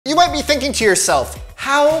might be thinking to yourself,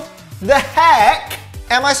 how the heck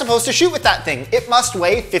am I supposed to shoot with that thing? It must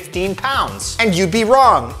weigh 15 pounds. And you'd be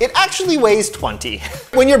wrong. It actually weighs 20.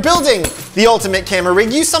 When you're building the ultimate camera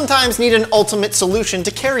rig, you sometimes need an ultimate solution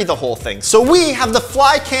to carry the whole thing. So we have the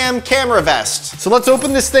Flycam camera vest. So let's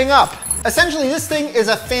open this thing up. Essentially, this thing is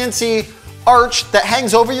a fancy arch that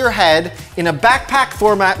hangs over your head in a backpack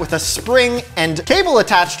format with a spring and cable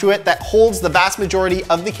attached to it that holds the vast majority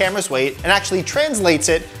of the camera's weight and actually translates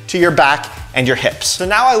it to your back and your hips. So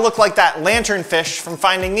now I look like that lanternfish from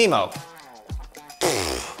Finding Nemo.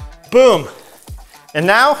 Boom. And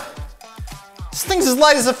now, this thing's as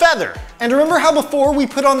light as a feather. And remember how before we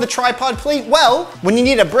put on the tripod plate? Well, when you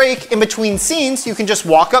need a break in between scenes, you can just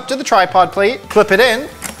walk up to the tripod plate, clip it in,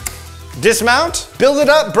 dismount, build it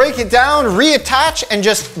up, break it down, reattach, and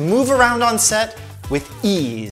just move around on set with ease.